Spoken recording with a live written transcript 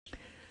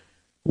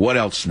What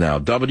else now?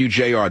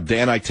 WJR.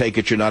 Dan, I take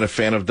it you're not a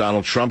fan of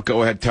Donald Trump.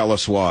 Go ahead, tell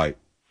us why.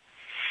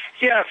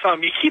 Yes,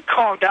 you keep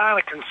calling Don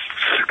a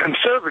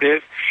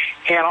conservative,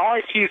 and all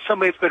I see is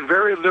somebody that's been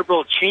very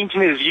liberal,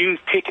 changing his views,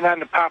 taking on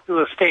the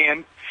populist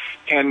stand,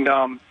 and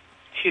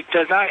he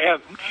does not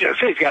have,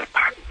 he's got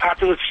a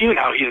populist view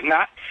now. He's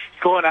not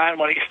going on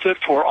what he stood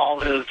for all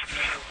his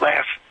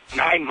last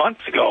 9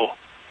 months ago.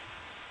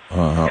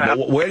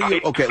 Where do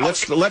you? Okay,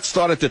 let's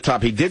start at the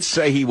top. He did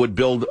say he would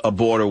build a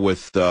border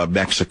with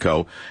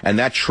Mexico, and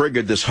that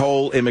triggered this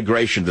whole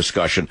immigration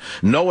discussion.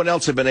 No one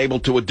else had been able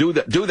to do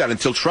that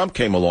until Trump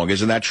came along.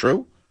 Isn't that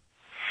true?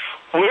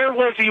 Where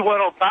was he when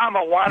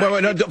Obama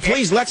wanted? No,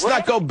 please, let's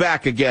not go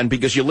back again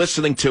because you're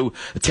listening to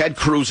Ted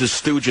Cruz's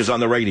stooges on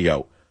the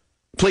radio.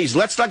 Please,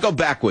 let's not go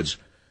backwards.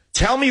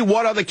 Tell me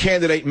what other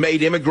candidate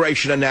made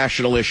immigration a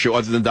national issue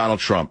other than Donald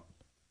Trump.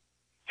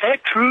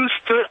 Ted Cruz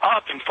stood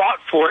up and fought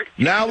for it.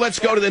 Now let's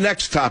go to the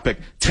next topic.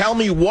 Tell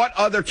me what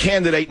other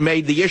candidate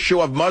made the issue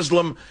of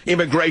Muslim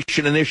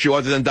immigration an issue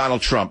other than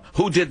Donald Trump.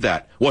 Who did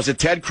that? Was it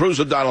Ted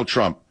Cruz or Donald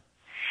Trump?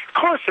 Of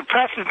course, the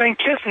press has been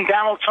kissing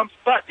Donald Trump's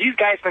butt. These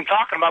guys have been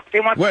talking about it. They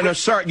want. Wait, no,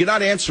 sir, you're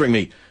not answering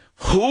me.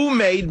 Who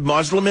made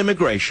Muslim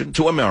immigration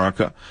to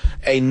America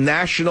a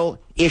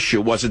national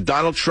issue? Was it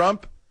Donald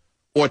Trump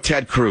or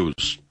Ted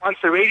Cruz? Once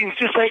the ratings,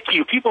 just like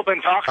you, people have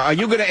been talking. Are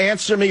you going to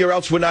answer me or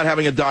else we're not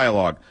having a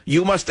dialogue?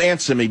 You must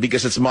answer me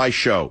because it's my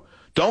show.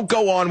 Don't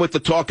go on with the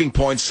talking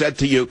points sent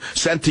to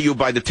you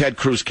by the Ted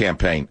Cruz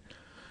campaign.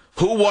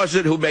 Who was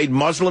it who made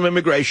Muslim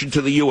immigration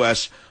to the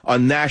U.S. a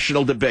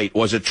national debate?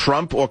 Was it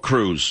Trump or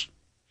Cruz?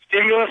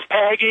 Stimulus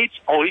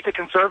package. Oh, he's a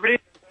conservative?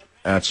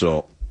 That's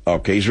all.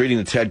 Okay, he's reading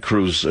the Ted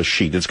Cruz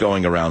sheet. It's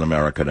going around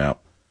America now.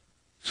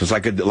 So it's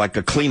like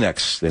a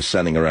Kleenex they're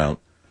sending around.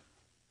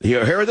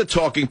 Here are the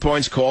talking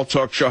points. Call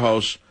talk show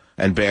hosts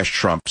and bash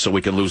Trump so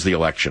we can lose the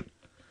election.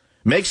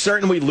 Make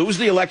certain we lose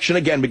the election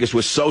again because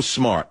we're so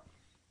smart.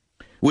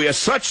 We are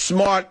such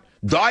smart,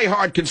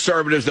 diehard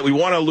conservatives that we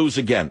want to lose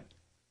again.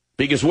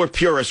 Because we're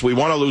purists, we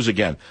want to lose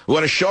again. We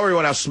want to show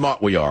everyone how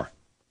smart we are.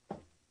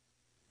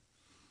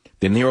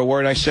 Didn't hear a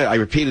word I said? I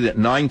repeated it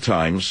 9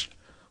 times.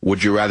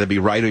 Would you rather be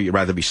right or you'd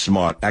rather be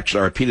smart?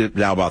 Actually, I repeated it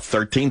now about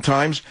 13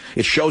 times.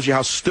 It shows you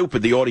how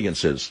stupid the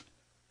audience is.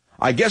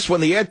 I guess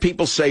when the ad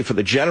people say for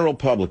the general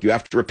public, you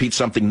have to repeat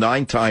something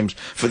 9 times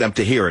for them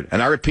to hear it.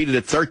 And I repeated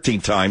it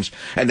 13 times,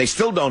 and they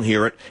still don't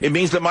hear it. It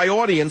means that my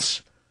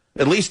audience,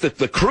 at least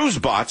the Cruz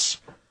bots,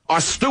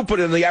 are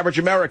stupider than the average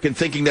American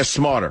thinking they're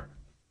smarter.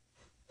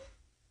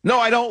 No,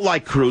 I don't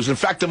like Cruz. In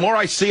fact, the more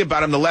I see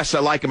about him, the less I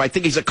like him. I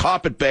think he's a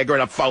carpetbagger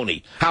and a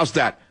phony. How's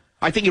that?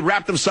 I think he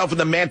wrapped himself in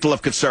the mantle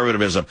of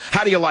conservatism.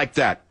 How do you like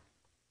that?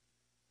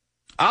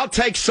 I'll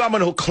take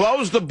someone who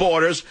closed the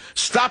borders,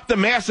 stopped the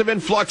massive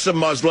influx of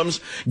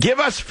Muslims, give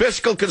us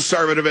fiscal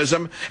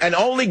conservatism, and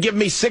only give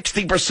me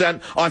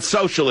 60% on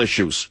social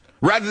issues,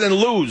 rather than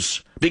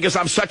lose because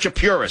I'm such a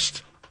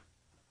purist.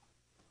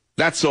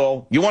 That's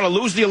all. You want to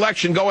lose the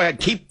election, go ahead.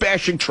 Keep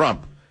bashing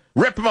Trump.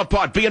 Rip him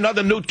apart. Be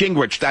another Newt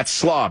Gingrich, that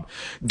slob.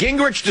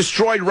 Gingrich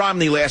destroyed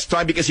Romney last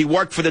time because he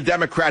worked for the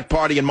Democrat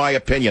Party, in my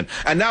opinion.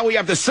 And now we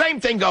have the same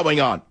thing going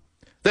on.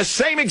 The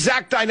same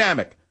exact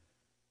dynamic.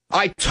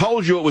 I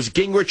told you it was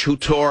Gingrich who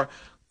tore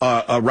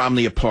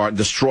Romney apart and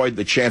destroyed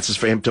the chances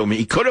for him to win.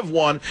 He could have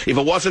won if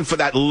it wasn't for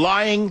that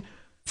lying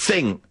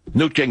thing,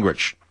 Newt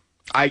Gingrich.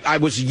 I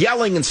was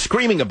yelling and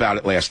screaming about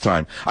it last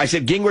time. I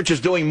said Gingrich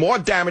is doing more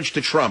damage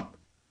to Trump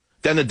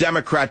than the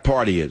Democrat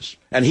Party is.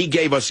 And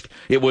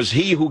it was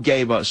he who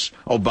gave us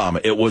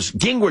Obama. It was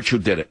Gingrich who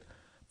did it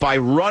by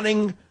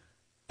running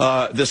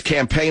this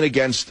campaign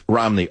against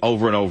Romney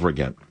over and over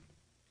again.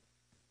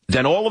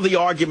 Then all of the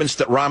arguments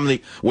that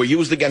were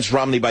used against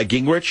Romney by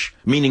Gingrich,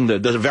 meaning the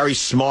very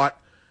smart,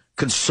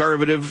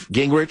 conservative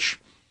Gingrich,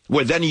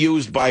 were then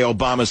used by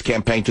Obama's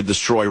campaign to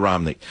destroy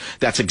Romney.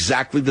 That's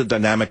exactly the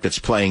dynamic that's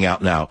playing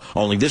out now.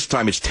 Only this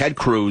time it's Ted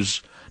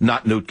Cruz,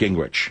 not Newt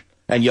Gingrich.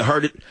 And you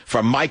heard it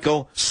from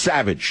Michael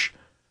Savage.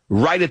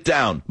 Write it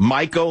down.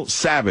 Michael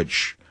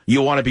Savage.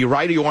 You want to be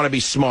right or you want to be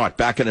smart?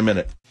 Back in a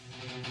minute.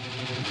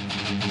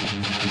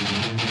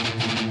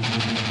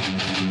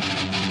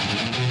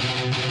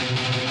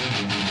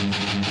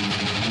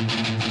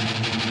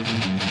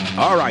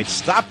 All right,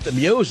 stop the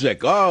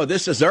music. Oh,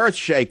 this is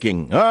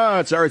earth-shaking. Oh,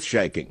 it's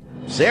earth-shaking.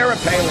 Sarah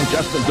Palin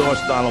just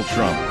endorsed Donald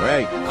Trump.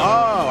 Great.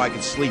 Oh, I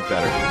can sleep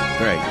better.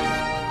 Great.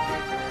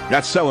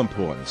 That's so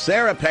important.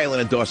 Sarah Palin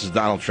endorses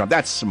Donald Trump.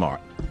 That's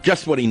smart.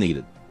 Just what he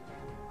needed.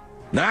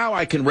 Now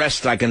I can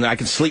rest. I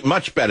can sleep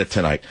much better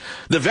tonight.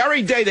 The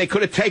very day they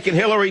could have taken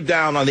Hillary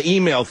down on the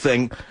email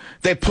thing,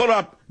 they put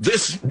up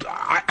this.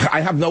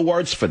 I have no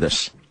words for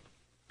this.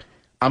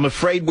 I'm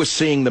afraid we're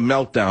seeing the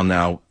meltdown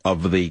now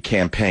of the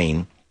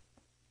campaign,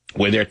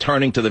 where they're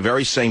turning to the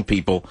very same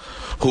people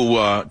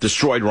who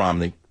destroyed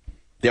Romney.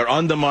 They're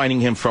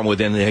undermining him from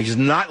within. He's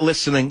not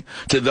listening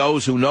to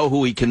those who know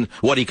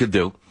what he could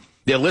do.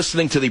 They're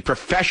listening to the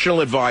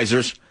professional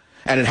advisors,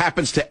 and it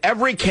happens to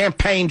every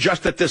campaign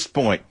just at this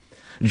point.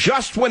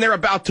 Just when they're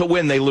about to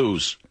win, they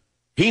lose.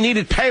 He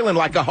needed Palin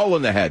like a hole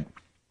in the head.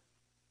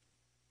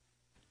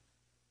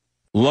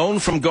 Loan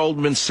from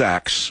Goldman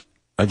Sachs.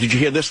 Did you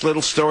hear this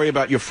little story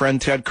about your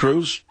friend Ted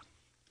Cruz?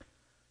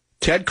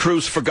 Ted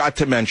Cruz forgot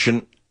to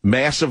mention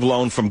massive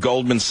loan from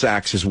Goldman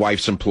Sachs, his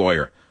wife's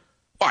employer.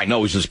 Oh, I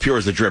know he's as pure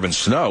as the driven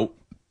snow.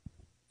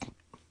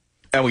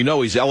 And we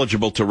know he's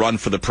eligible to run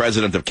for the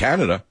president of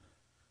Canada.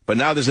 But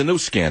now there's a new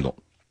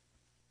scandal.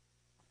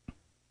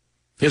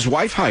 His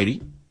wife,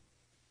 Heidi,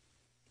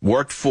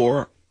 worked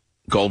for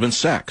Goldman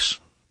Sachs.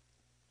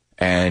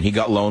 And he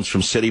got loans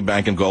from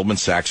Citibank and Goldman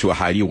Sachs, where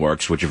Heidi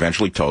works, which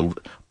eventually totaled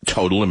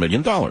 $1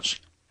 million.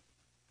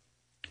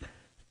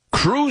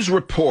 Cruz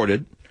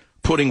reported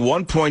putting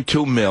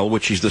 $1.2 million,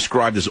 which he's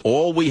described as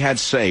all we had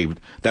saved.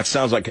 That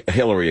sounds like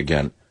Hillary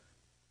again.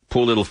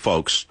 Poor little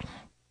folks.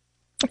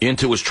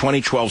 Into his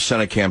 2012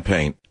 Senate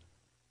campaign.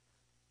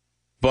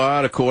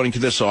 But according to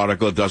this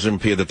article, it doesn't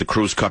appear that the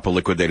Cruz couple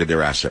liquidated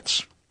their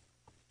assets.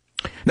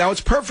 Now,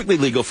 it's perfectly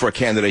legal for a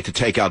candidate to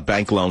take out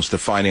bank loans to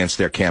finance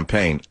their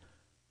campaign,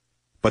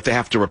 but they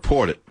have to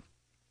report it.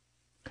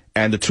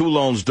 And the two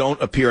loans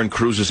don't appear in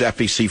Cruz's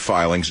FEC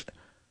filings,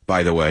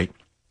 by the way.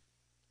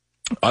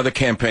 Other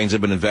campaigns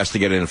have been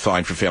investigated and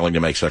fined for failing to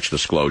make such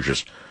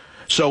disclosures.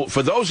 So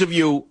for those of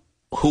you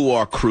who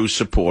are Cruz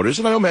supporters,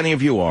 and I know many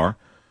of you are,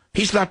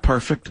 he's not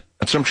perfect.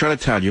 That's what I'm trying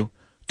to tell you.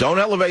 Don't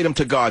elevate him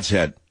to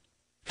Godhead.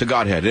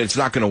 It's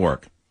not going to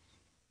work.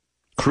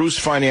 Cruz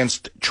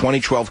financed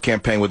 2012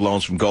 campaign with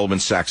loans from Goldman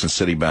Sachs and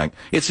Citibank.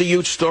 It's a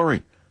huge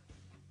story.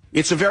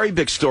 It's a very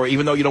big story,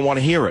 even though you don't want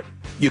to hear it.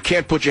 You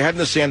can't put your head in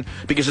the sand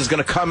because it's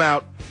going to come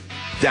out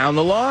down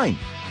the line.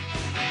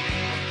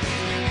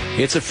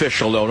 It's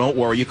official, though. Don't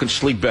worry. You can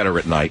sleep better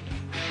at night.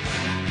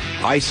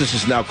 ISIS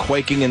is now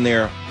quaking in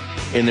their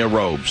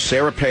robes.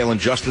 Sarah Palin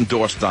just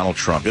endorsed Donald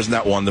Trump. Isn't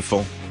that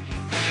wonderful?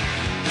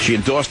 She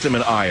endorsed him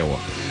in Iowa.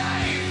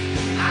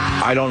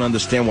 I don't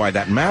understand why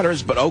that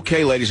matters, but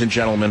okay, ladies and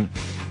gentlemen,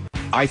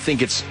 I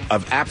think it's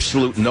of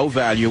absolute no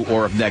value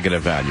or of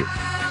negative value.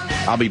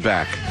 I'll be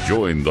back.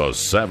 Join the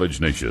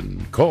Savage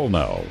Nation. Call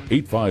now,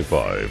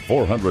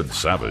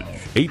 855-400-SAVAGE,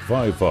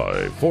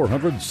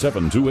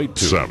 855-400-7282.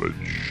 Savage.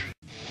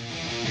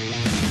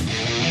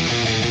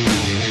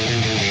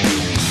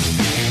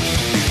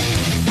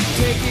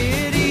 Take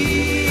it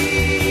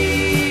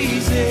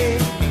easy.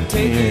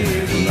 Take it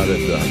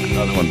easy.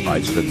 Another one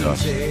bites the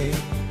dust.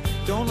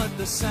 Don't let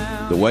the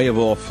sound. The way of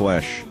all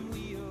flesh.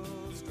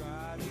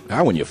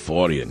 How when you're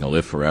 40 and you'll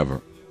live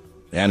forever?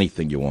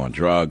 Anything you want,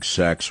 drugs,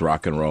 sex,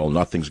 rock and roll,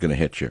 nothing's going to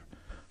hit you.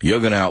 You're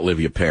going to outlive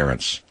your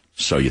parents,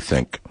 so you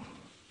think.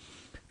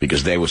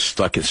 Because they were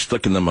stuck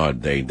in the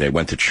mud. They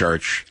went to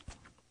church.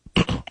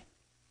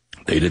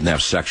 They didn't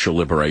have sexual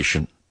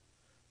liberation.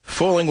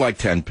 Falling like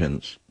 10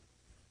 pins.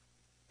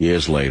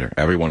 Years later,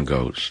 everyone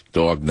goes.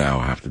 Dog now,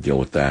 I have to deal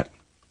with that.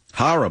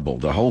 Horrible,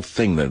 the whole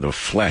thing, the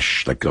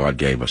flesh that God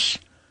gave us.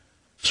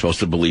 Supposed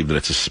to believe that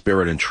it's a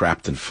spirit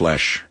entrapped in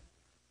flesh.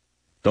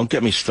 Don't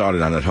get me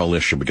started on that whole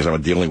issue because I've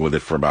been dealing with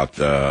it for about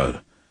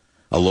a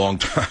long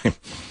time.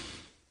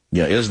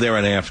 Yeah, is there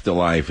an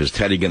afterlife? Is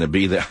Teddy going to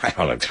be there? I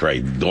don't know.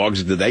 Trey,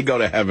 dogs, did they go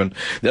to heaven?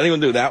 Did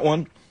anyone do that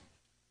one?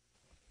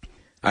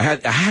 I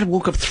had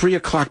woke up 3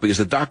 o'clock because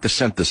the doctor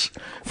sent this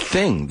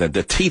thing that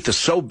the teeth are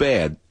so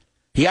bad.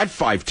 He had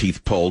 5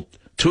 teeth pulled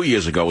 2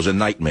 years ago. It was a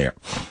nightmare.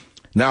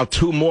 Now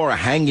 2 more are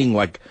hanging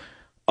like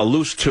a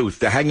loose tooth.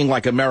 They're hanging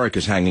like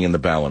America's hanging in the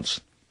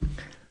balance.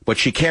 But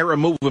she can't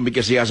remove him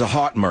because he has a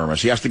heart murmur.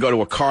 She has to go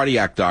to a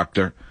cardiac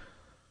doctor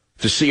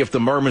to see if the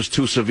murmur's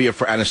too severe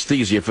for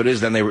anesthesia. If it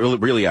is, then they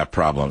really have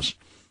problems.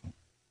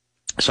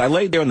 So I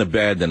laid there in the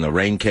bed, and the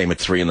rain came at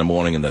 3 in the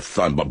morning, and the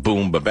thunder,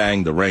 boom,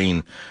 ba-bang, the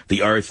rain,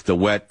 the earth, the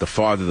wet, the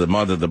father, the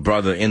mother, the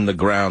brother in the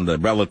ground, the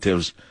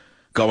relatives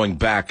going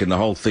back, and the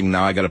whole thing.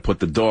 Now I got to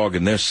put the dog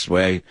in this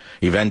way.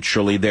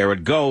 Eventually, there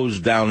it goes,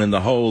 down in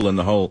the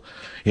whole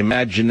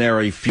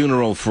imaginary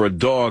funeral for a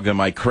dog. Am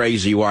I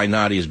crazy? Why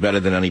not? He's better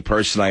than any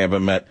person I ever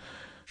met.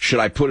 Should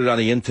I put it on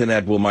the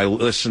internet? Will my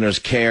listeners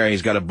care?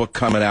 He's got a book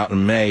coming out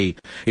in May.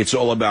 It's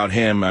all about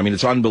him. I mean,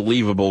 it's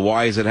unbelievable.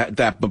 Why is it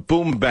that? But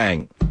boom,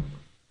 bang.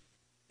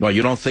 Well,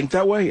 you don't think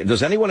that way?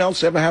 Does anyone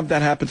else ever have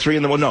that happen 3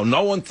 in the morning? No,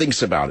 no one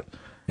thinks about it.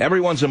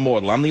 Everyone's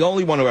immortal. I'm the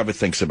only one who ever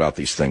thinks about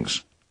these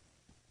things.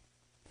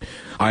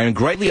 I am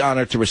greatly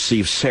honored to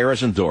receive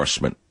Sarah's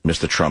endorsement,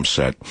 Mr. Trump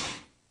said.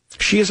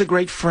 She is a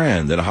great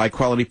friend and a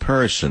high-quality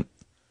person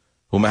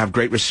whom I have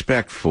great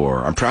respect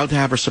for. I'm proud to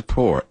have her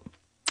support.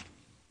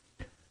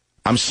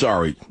 I'm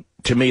sorry.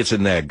 To me, it's a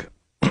neg.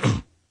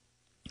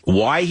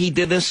 Why he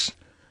did this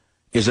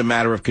is a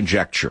matter of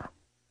conjecture.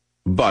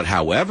 But,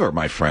 however,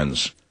 my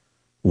friends,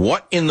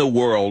 what in the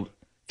world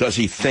does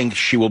he think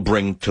she will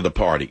bring to the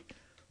party?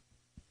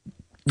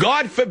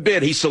 God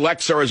forbid he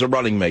selects her as a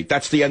running mate.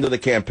 That's the end of the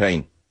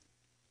campaign.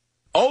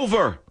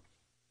 Over.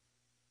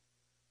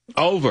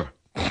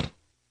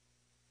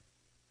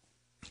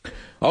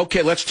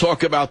 Okay, let's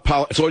talk about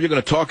politics. It's all you're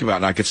going to talk about,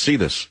 and I could see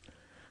this.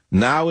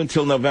 Now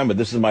until November,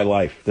 this is my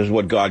life. This is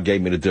what God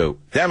gave me to do.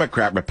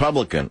 Democrat,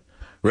 Republican,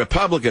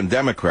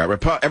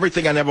 Democrat.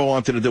 Everything I never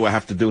wanted to do, I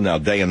have to do now,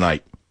 day and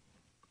night.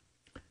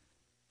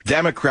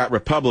 Democrat,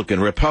 Republican,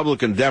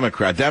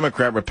 Democrat,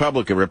 Democrat,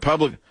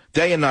 Republican,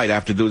 Day and night I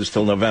have to do this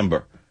till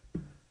November.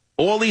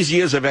 All these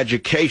years of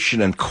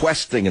education and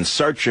questing and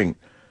searching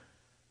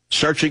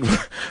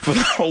for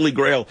the Holy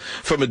Grail,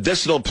 for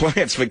medicinal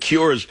plants, for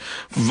cures,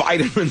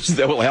 vitamins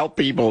that will help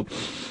people.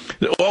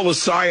 All the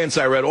science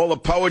I read, all the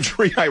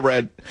poetry I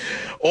read,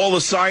 all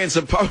the science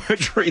and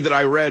poetry that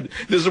I read,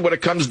 this is what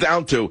it comes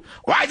down to.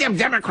 Why them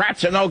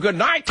Democrats are no good?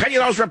 No, I tell you,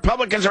 those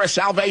Republicans are a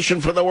salvation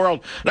for the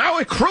world.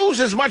 No, Cruz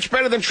is much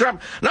better than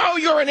Trump. No,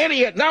 you're an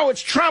idiot. No,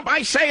 it's Trump.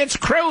 I say it's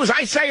Cruz.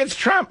 I say it's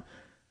Trump.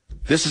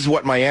 This is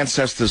what my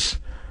ancestors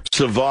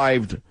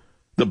survived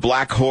the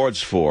black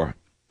hordes for.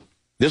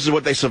 This is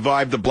what they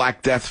survived the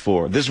Black Death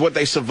for. This is what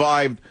they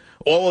survived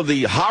all of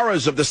the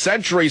horrors of the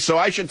century, so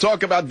I should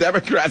talk about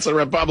Democrats and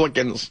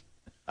Republicans.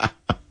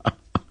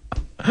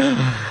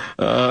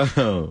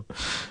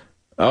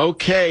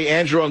 Okay,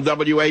 Andrew on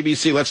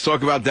WABC, let's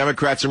talk about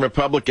Democrats and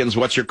Republicans.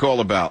 What's your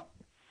call about?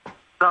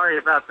 Sorry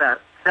about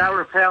that.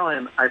 Sarah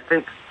Palin, I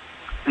think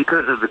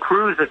because of the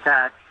Cruz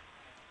attack,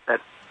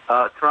 that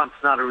Trump's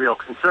not a real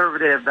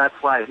conservative. That's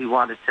why he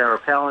wanted Sarah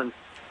Palin's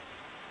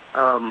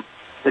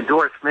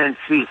endorsement.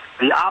 She's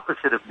the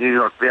opposite of New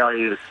York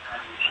values.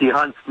 She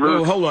hunts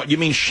moose. Oh, hold on. You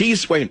mean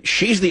she's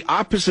the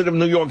opposite of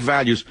New York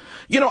values?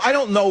 You know, I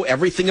don't know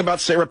everything about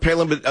Sarah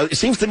Palin, but it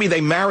seems to me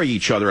they marry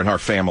each other in her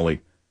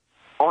family.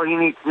 All you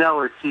need to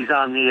know is she's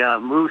on the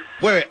moose.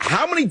 Wait,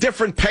 how many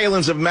different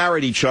Palins have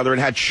married each other and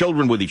had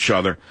children with each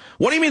other?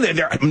 What do you mean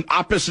they're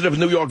opposite of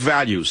New York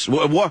values?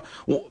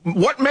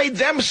 What made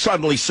them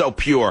suddenly so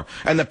pure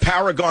and the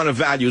paragon of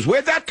values?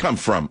 Where'd that come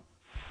from?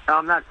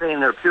 I'm not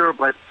saying they're pure,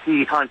 but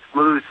she hunts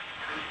moose.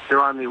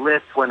 They're on the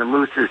list when a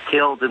moose is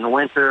killed in the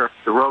winter,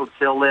 the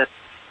roadkill list.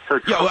 So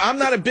I'm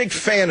not a big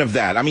fan of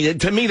that. I mean,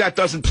 to me, that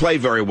doesn't play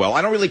very well.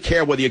 I don't really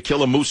care whether you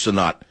kill a moose or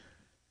not.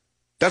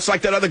 That's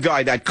like that other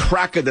guy, that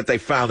cracker that they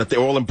found that they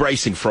were all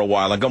embracing for a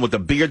while. I'm going with the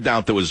beard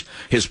down to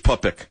his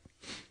puppet.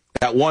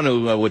 That one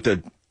who with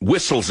the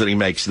whistles that he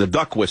makes, the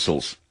duck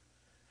whistles.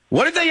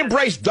 What did they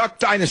embrace Duck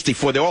Dynasty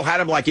for? They all had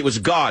him like he was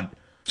God.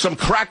 Some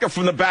cracker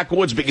from the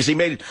backwoods because he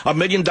made $1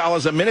 million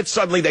a minute.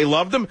 Suddenly they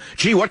loved him.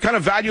 Gee, what kind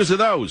of values are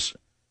those?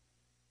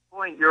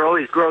 Point, you're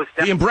always grossed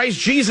out. He embraced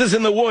Jesus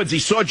in the woods. He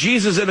saw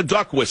Jesus in a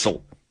duck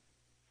whistle.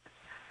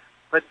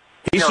 But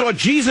he saw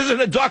Jesus in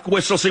a duck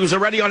whistle, so he was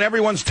already on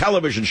everyone's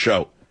television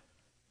show.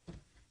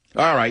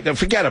 All right, then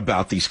forget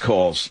about these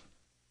calls.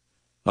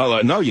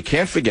 Oh, no, you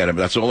can't forget him.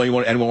 That's all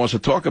anyone wants to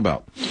talk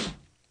about.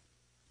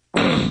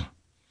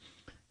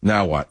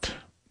 Now what?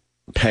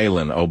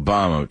 Palin,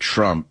 Obama,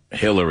 Trump,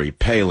 Hillary,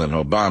 Palin,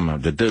 Obama,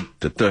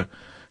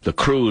 the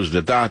Cruz,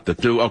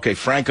 Okay,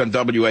 Frank on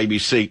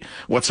WABC.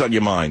 What's on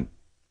your mind?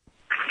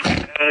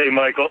 Hey,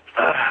 Michael.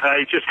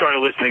 I just started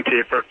listening to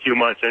you for a few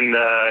months, and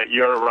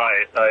you're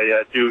right.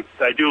 I do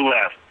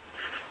laugh.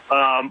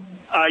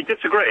 I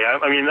disagree.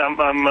 I mean,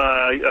 I'm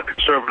a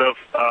conservative,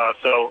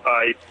 so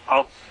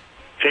I'll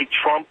take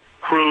Trump,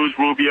 Cruz,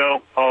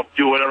 Rubio. I'll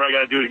do whatever I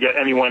got to do to get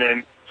anyone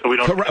in, so we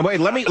don't. Correct. Wait,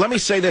 let me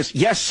say this.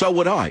 Yes, so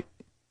would I.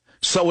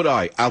 So would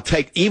I. I'll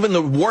take even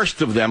the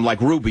worst of them, like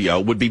Rubio,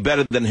 would be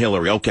better than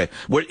Hillary. Okay,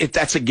 if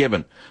that's a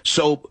given.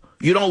 So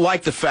you don't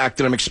like the fact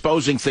that I'm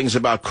exposing things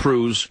about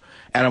Cruz,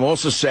 and I'm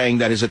also saying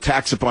that his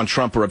attacks upon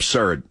Trump are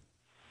absurd.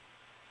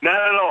 Not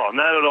at all.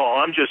 Not at all.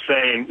 I'm just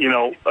saying,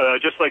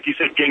 just like you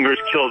said, Gingrich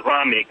killed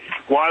Romney.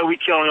 Why are we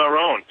killing our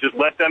own? Just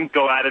let them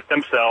go at it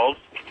themselves.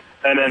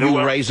 And then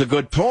you raise a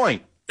good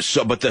point.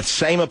 So, but the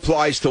same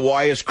applies to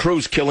why is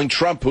Cruz killing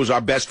Trump, who's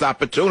our best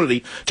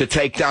opportunity to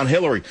take down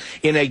Hillary.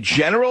 In a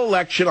general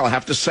election, I'll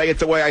have to say it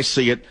the way I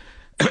see it,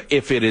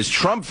 if it is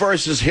Trump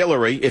versus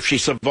Hillary, if she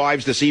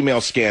survives this email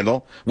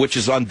scandal, which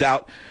is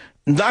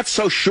not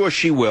so sure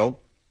she will,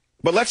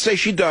 but let's say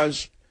she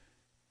does,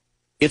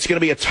 it's going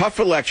to be a tough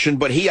election,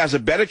 but he has a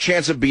better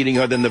chance of beating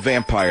her than the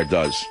vampire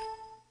does.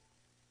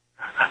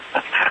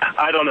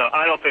 I don't know.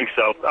 I don't think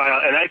so.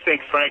 And I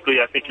think, frankly,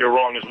 you're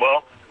wrong as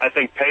well. I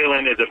think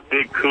Palin is a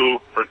big coup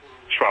for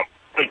Trump.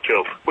 Big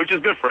coup, which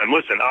is good for him.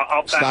 Listen,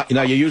 I'll stop.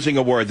 Now, you're using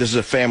a word. This is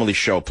a family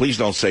show. Please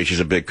don't say she's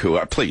a big coup.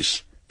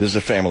 Please. This is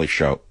a family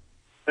show.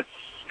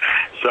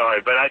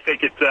 Sorry, but I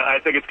think it's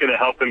going to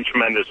help him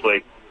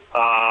tremendously.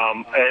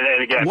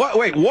 And again,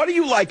 what do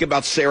you like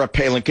about Sarah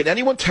Palin? Can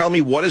anyone tell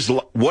me what is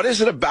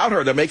it about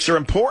her that makes her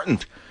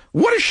important?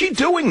 What is she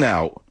doing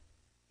now?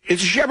 Does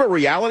she have a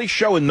reality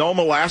show in Nome,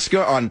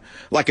 Alaska on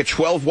like a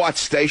 12-watt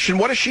station?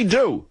 What does she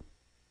do?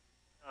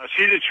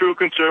 She's a true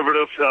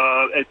conservative,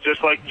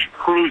 just like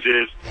Cruz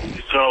is.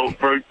 So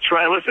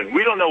listen,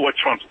 we don't know what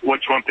Trump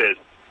is.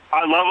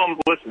 I love him.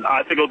 Listen,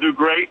 I think he'll do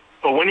great.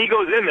 But when he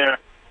goes in there,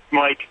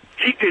 Mike,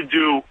 he could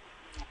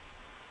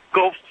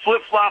go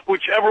flip-flop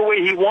whichever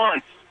way he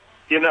wants.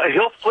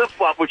 He'll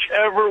flip-flop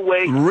whichever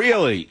way.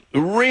 Really?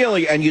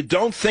 Really? And you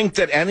don't think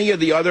that any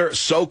of the other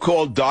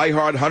so-called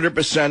diehard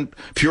 100%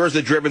 pure as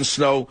the driven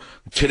snow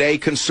today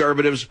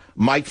conservatives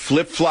might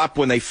flip-flop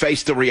when they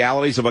face the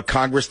realities of a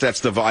Congress that's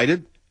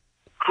divided?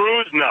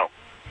 Cruz, no.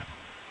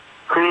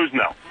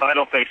 I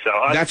don't think so.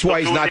 That's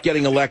why he's not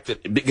getting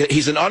elected.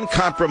 He's an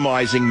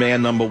uncompromising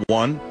man, number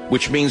one,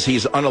 which means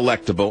he's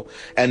unelectable.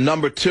 And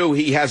number two,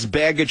 he has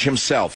baggage himself.